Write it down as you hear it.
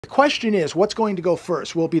The question is, what's going to go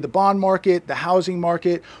first? Will it be the bond market, the housing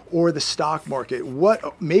market, or the stock market?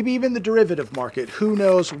 Maybe even the derivative market. Who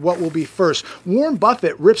knows what will be first? Warren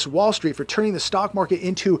Buffett rips Wall Street for turning the stock market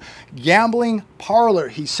into gambling parlor,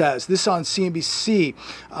 he says. This on CNBC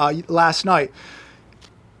last night.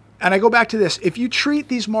 And I go back to this. If you treat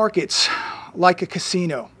these markets like a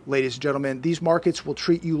casino, ladies and gentlemen, these markets will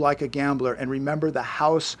treat you like a gambler. And remember, the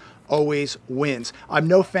house always wins. I'm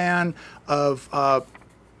no fan of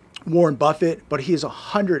Warren Buffett, but he is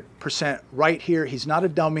 100% right here. He's not a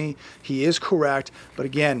dummy. He is correct. But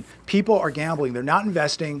again, people are gambling. They're not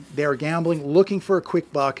investing. They're gambling, looking for a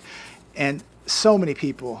quick buck. And so many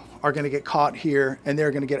people are going to get caught here, and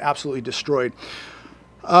they're going to get absolutely destroyed.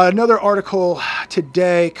 Another article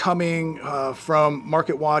today coming from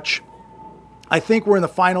Market Watch. I think we're in the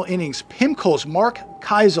final innings. PIMCO's Mark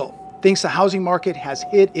Keisel thinks the housing market has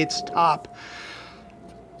hit its top.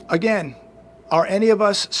 Again, are any of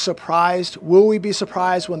us surprised? Will we be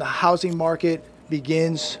surprised when the housing market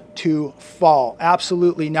begins to fall?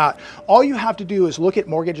 Absolutely not. All you have to do is look at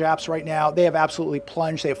mortgage apps right now. They have absolutely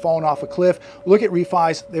plunged. They have fallen off a cliff. Look at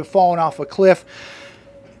refis. They've fallen off a cliff.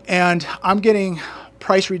 And I'm getting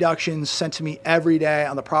price reductions sent to me every day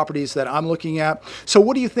on the properties that I'm looking at. So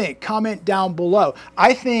what do you think? Comment down below.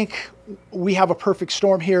 I think we have a perfect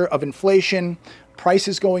storm here of inflation,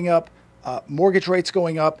 prices going up, mortgage rates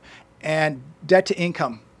going up, and debt to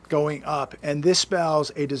income going up, and this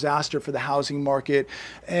spells a disaster for the housing market.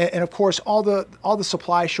 And of course, all the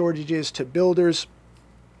supply shortages to builders.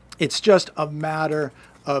 It's just a matter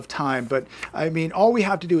of time. But I mean, all we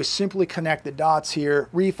have to do is simply connect the dots here.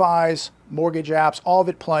 Refis, mortgage apps, all of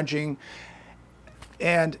it plunging,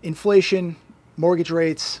 and inflation, mortgage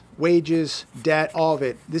rates, wages, debt, all of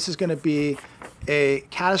it. This is going to be a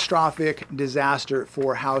catastrophic disaster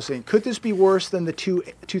for housing. Could this be worse than the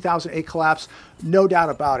 2008 collapse? No doubt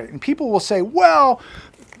about it. And people will say, well,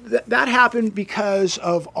 that happened because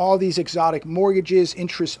of all these exotic mortgages,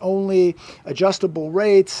 interest only, adjustable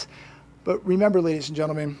rates. But remember, ladies and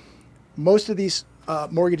gentlemen, most of these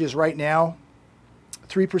mortgages right now,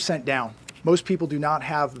 3% down. Most people do not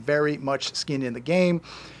have very much skin in the game.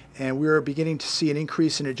 And we're beginning to see an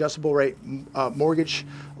increase in adjustable rate mortgage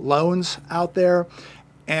loans out there.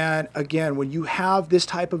 And again, when you have this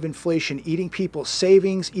type of inflation eating people's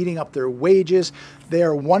savings, eating up their wages, they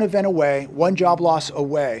are one event away, one job loss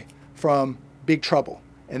away from big trouble.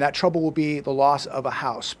 And that trouble will be the loss of a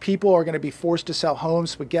house. People are going to be forced to sell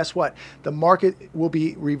homes, but guess what? The market will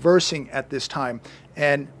be reversing at this time,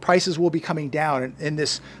 and prices will be coming down. And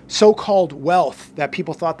this so-called wealth that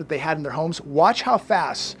people thought that they had in their homes, watch how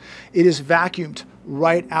fast it is vacuumed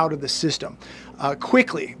right out of the system.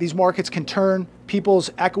 Quickly, these markets can turn.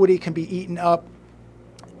 People's equity can be eaten up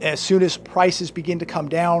as soon as prices begin to come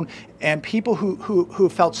down, and people who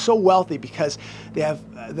felt so wealthy because they have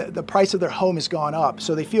the price of their home has gone up,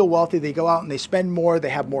 so they feel wealthy, they go out and they spend more, they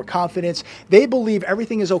have more confidence, they believe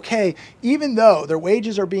everything is okay, even though their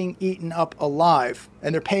wages are being eaten up alive,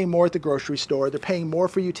 and they're paying more at the grocery store, they're paying more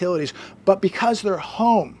for utilities, but because their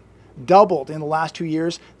home doubled in the last 2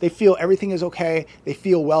 years, they feel everything is okay, they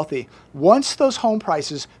feel wealthy. Once those home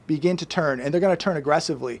prices begin to turn, and they're going to turn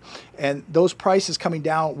aggressively, and those prices coming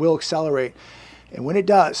down will accelerate, and when it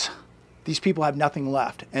does, these people have nothing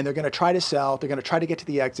left, and they're going to try to sell, they're going to try to get to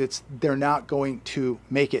the exits, they're not going to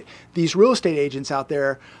make it. These real estate agents out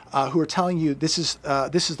there who are telling you this is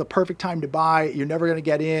the perfect time to buy, you're never going to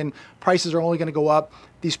get in, prices are only going to go up,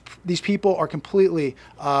 these people are completely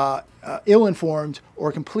ill-informed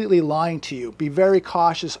or completely lying to you. Be very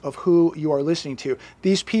cautious of who you are listening to.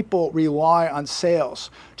 These people rely on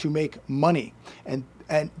sales to make money. And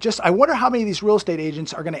just, I wonder how many of these real estate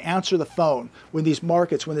agents are going to answer the phone when these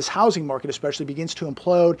markets, when this housing market especially begins to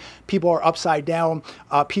implode, people are upside down,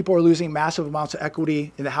 people are losing massive amounts of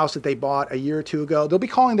equity in the house that they bought a year or two ago. They'll be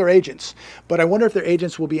calling their agents, but I wonder if their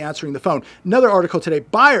agents will be answering the phone. Another article today,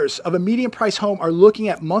 buyers of a medium price home are looking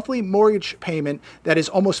at monthly mortgage payment that is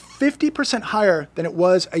almost 50% higher than it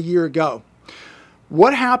was a year ago.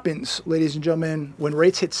 What happens, ladies and gentlemen, when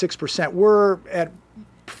rates hit 6%? We're at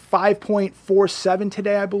 5.47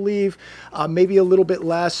 today, I believe, maybe a little bit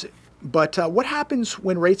less. But what happens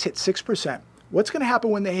when rates hit 6%? What's going to happen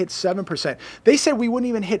when they hit 7%? They said we wouldn't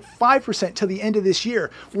even hit 5% till the end of this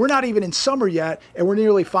year. We're not even in summer yet, and we're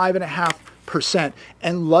nearly 5.5%.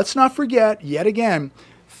 And let's not forget, yet again,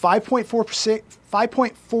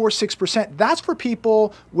 5.46%. That's for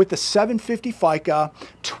people with the 750 FICA,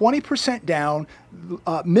 20% down,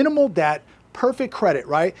 minimal debt, perfect credit,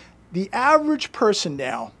 right? The average person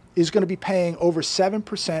now is going to be paying over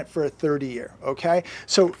 7% for a 30-year, okay?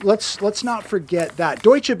 So let's not forget that.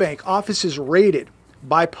 Deutsche Bank offices raided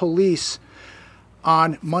by police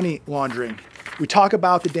on money laundering. We talk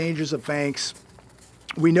about the dangers of banks.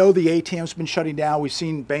 We know the ATM's been shutting down. We've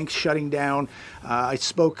seen banks shutting down. I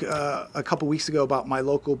spoke a couple weeks ago about my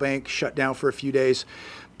local bank shut down for a few days.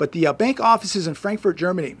 But the bank offices in Frankfurt,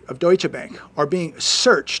 Germany of Deutsche Bank are being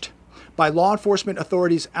searched by law enforcement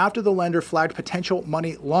authorities after the lender flagged potential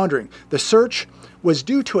money laundering. The search was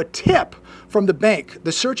due to a tip from the bank.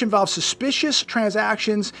 The search involved suspicious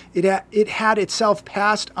transactions it had itself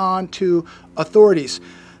passed on to authorities.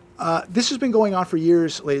 This has been going on for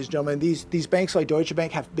years, ladies and gentlemen. These banks like Deutsche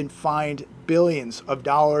Bank have been fined billions of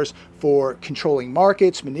dollars for controlling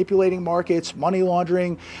markets, manipulating markets, money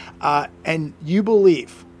laundering, and you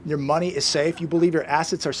believe your money is safe, you believe your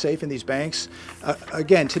assets are safe in these banks.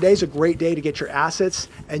 Again, today's a great day to get your assets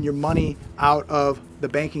and your money out of the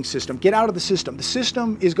banking system. Get out of the system. The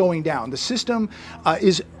system is going down. The system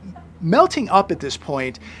is melting up at this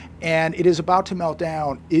point, and it is about to melt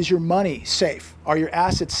down. Is your money safe? Are your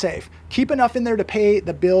assets safe? Keep enough in there to pay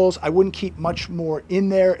the bills. I wouldn't keep much more in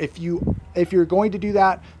there. If you're going to do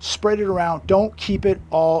that, spread it around. Don't keep it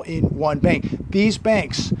all in one bank. These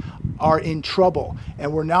banks are in trouble,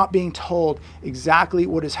 and we're not being told exactly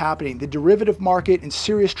what is happening. The derivative market in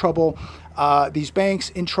serious trouble. These banks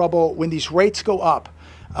in trouble. When these rates go up,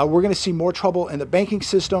 we're going to see more trouble in the banking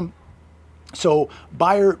system. So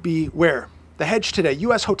buyer beware. The hedge today,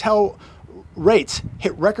 U.S. hotel rates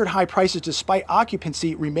hit record high prices despite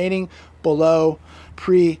occupancy remaining below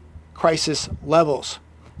pre-crisis levels.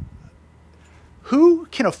 Who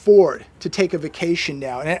can afford to take a vacation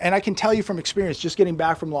now? And I can tell you from experience, just getting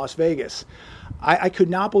back from Las Vegas, I could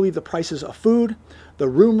not believe the prices of food, the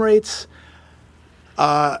room rates,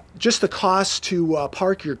 just the cost to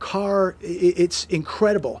park your car. It's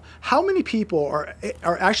incredible. How many people are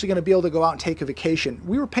actually going to be able to go out and take a vacation?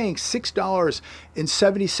 We were paying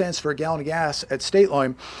 $6.70 for a gallon of gas at State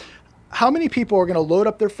Line. How many people are going to load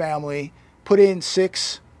up their family, put in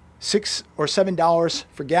 $6 or $7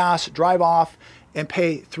 for gas, drive off, and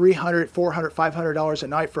pay $300, $400, $500 a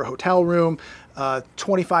night for a hotel room,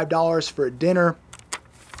 $25 for a dinner?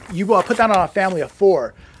 You put that on a family of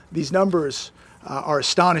four. These numbers are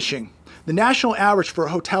astonishing. The national average for a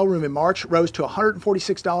hotel room in March rose to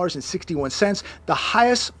 $146.61, the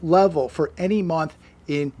highest level for any month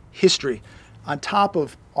in history. On top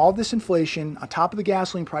of all this inflation, on top of the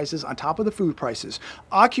gasoline prices, on top of the food prices,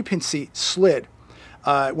 occupancy slid.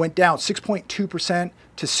 It went down 6.2% to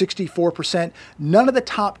 64%. None of the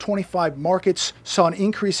top 25 markets saw an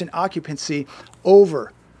increase in occupancy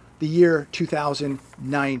over the year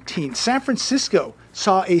 2019. San Francisco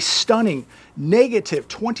saw a stunning negative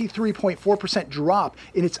 23.4% drop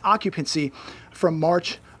in its occupancy from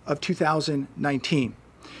March of 2019.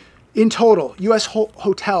 In total, U.S.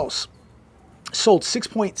 hotels sold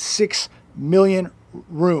 6.6 million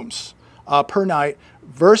rooms per night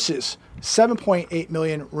versus 7.8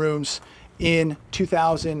 million rooms in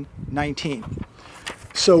 2019.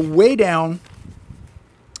 So way down.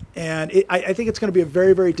 And I think it's going to be a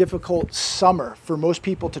very, very difficult summer for most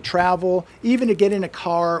people to travel, even to get in a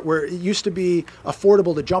car where it used to be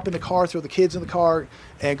affordable to jump in the car, throw the kids in the car,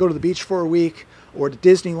 and go to the beach for a week, or to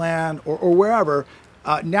Disneyland, or wherever.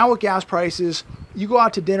 Now with gas prices, you go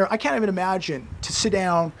out to dinner. I can't even imagine to sit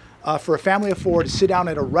down for a family of four, to sit down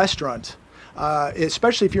at a restaurant,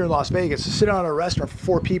 especially if you're in Las Vegas, to sit down at a restaurant for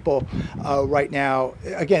four people right now.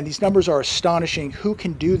 Again, these numbers are astonishing. Who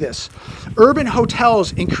can do this? Urban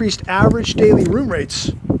hotels increased average daily room rates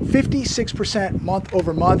 56% month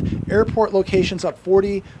over month. Airport locations up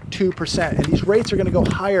 42%. And these rates are going to go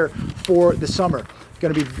higher for the summer.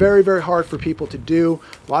 Going to be very, very hard for people to do.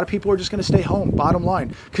 A lot of people are just going to stay home, bottom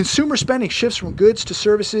line. Consumer spending shifts from goods to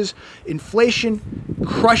services. Inflation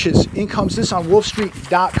crushes incomes. This on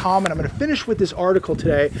wolfstreet.com. And I'm going to finish with this article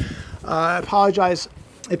today. I apologize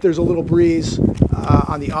if there's a little breeze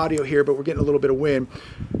on the audio here, but we're getting a little bit of wind.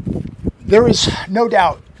 There is no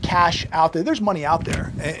doubt cash out there. There's money out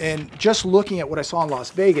there. And just looking at what I saw in Las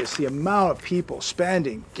Vegas, the amount of people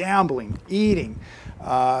spending, gambling, eating,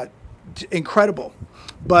 incredible.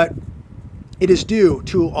 But it is due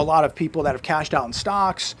to a lot of people that have cashed out in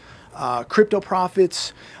stocks, crypto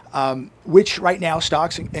profits, which right now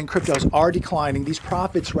stocks and cryptos are declining. These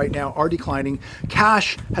profits right now are declining.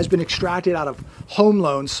 Cash has been extracted out of home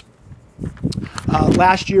loans.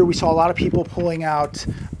 Last year, we saw a lot of people pulling out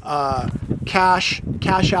cash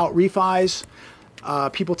out refis,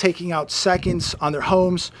 people taking out seconds on their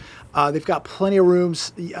homes. They've got plenty of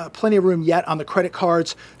room yet on the credit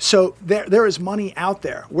cards. So there is money out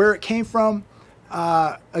there. Where it came from,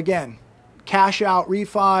 again, cash out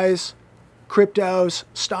refis, cryptos,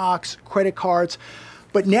 stocks, credit cards.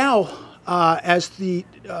 But now as the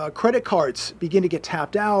credit cards begin to get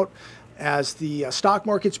tapped out, as the stock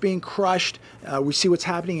market's being crushed, we see what's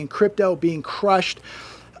happening in crypto being crushed.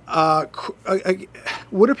 What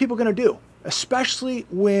are people going to do? Especially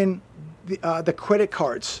when the credit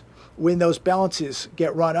cards, when those balances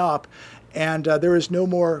get run up and there is no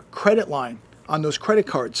more credit line on those credit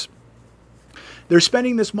cards. They're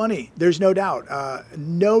spending this money. There's no doubt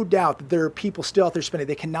that there are people still out there spending.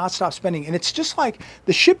 They cannot stop spending. And it's just like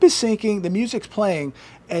the ship is sinking, the music's playing,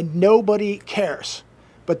 and nobody cares.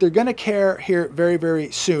 But they're going to care here very,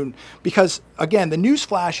 very soon because, again, the news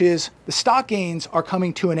flash is the stock gains are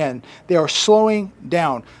coming to an end. They are slowing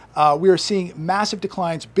down. We are seeing massive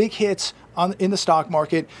declines, big hits in the stock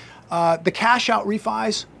market. The cash out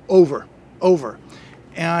refis, over.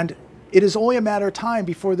 And it is only a matter of time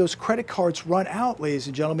before those credit cards run out, ladies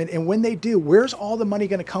and gentlemen. And when they do, where's all the money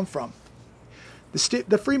going to come from?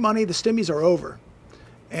 The free money, the stimmies are over.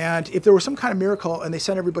 And if there was some kind of miracle and they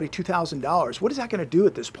sent everybody $2,000, what is that going to do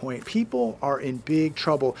at this point? People are in big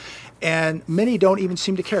trouble, and many don't even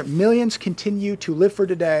seem to care. Millions continue to live for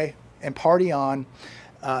today and party on.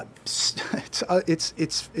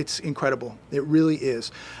 It's incredible. It really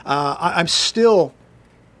is. I'm still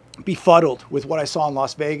befuddled with what I saw in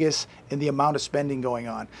Las Vegas and the amount of spending going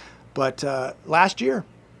on. But last year,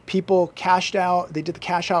 people cashed out. They did the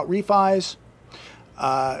cash out refis.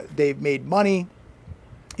 They've made money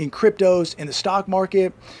in cryptos, in the stock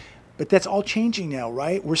market, but that's all changing now,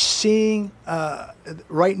 right? We're seeing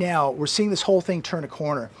right now, we're seeing this whole thing turn a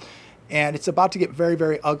corner, and it's about to get very,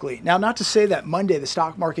 very ugly. Now, not to say that Monday the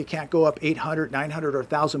stock market can't go up 800, 900, or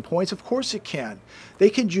 1,000 points. Of course it can. They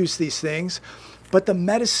can juice these things, but the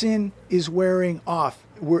medicine is wearing off.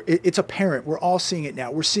 It's apparent. We're all seeing it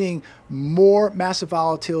now. We're seeing more massive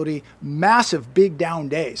volatility, massive big down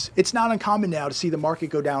days. It's not uncommon now to see the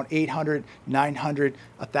market go down 800, 900,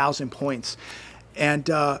 1,000 points. And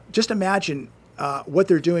just imagine what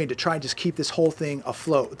they're doing to try and just keep this whole thing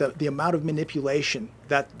afloat, the amount of manipulation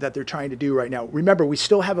that they're trying to do right now. Remember, we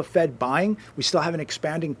still have a Fed buying. We still have an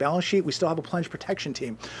expanding balance sheet. We still have a plunge protection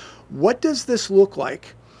team. What does this look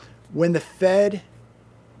like when the Fed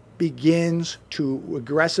begins to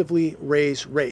aggressively raise rates?